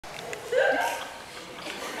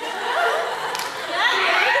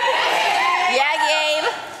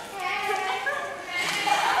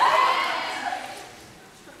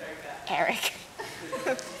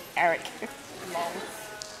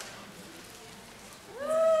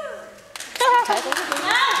On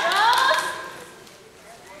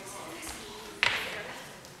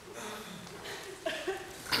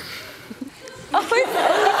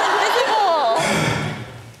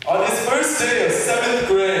his first day of 7th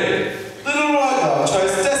grade, little Raghav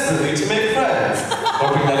tries desperately to make friends,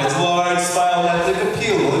 hoping that his large, smile-authentic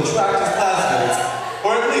appeal will attract his classmates,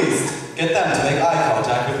 or at least get them to make eye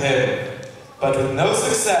contact with him. But with no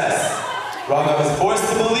success, Raghav is forced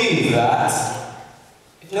to believe that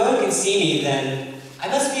if no one can see me, then I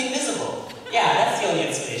must be invisible. Yeah, that's the only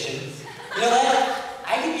explanation. You know what?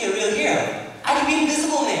 I could be a real hero. I could be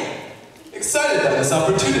Invisible Man. excited by this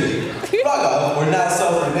opportunity, Raghav, or now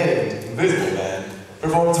self-renamed Invisible Man,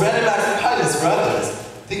 performs random acts of kindness for others,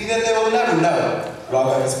 thinking that they will never know.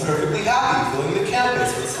 Raghav is perfectly happy filling the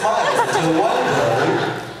campus with smiles until one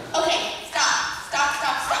day... Okay, stop.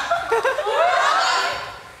 Raghav,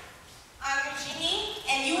 I'm a genie,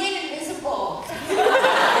 and you ain't invisible.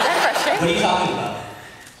 What are you talking about?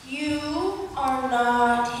 You are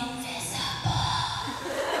not invisible.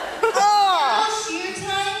 Now it's your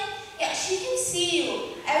time. Yeah, she can see you.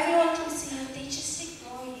 Everyone can see you. They just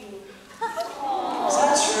ignore you. Is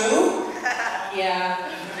that true? Yeah.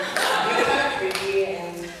 You're kind of creepy,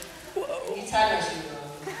 and you tied my shoe wrong.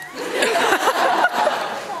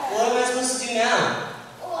 What am I supposed to do now?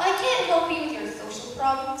 Well, I can't help you with your social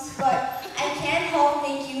problems, but I can help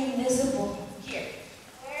make you invisible. Here,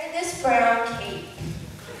 wear this brown cape.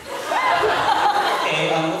 Okay,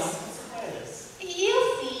 what's the point of this?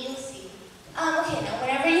 You'll see. Okay, now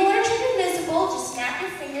whenever you want to turn invisible, just snap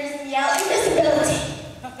your fingers and yell invisibility.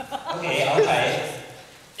 Okay, I'll try it.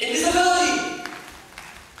 Invisibility!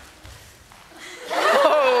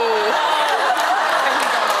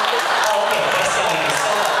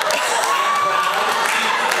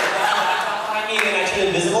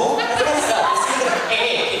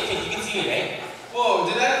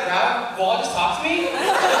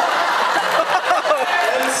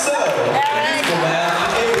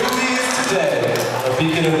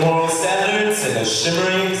 Beacon of moral standards and a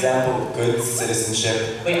shimmering example of good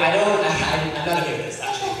citizenship. Wait, I'm not okay with this,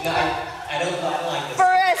 actually. No, I don't like this.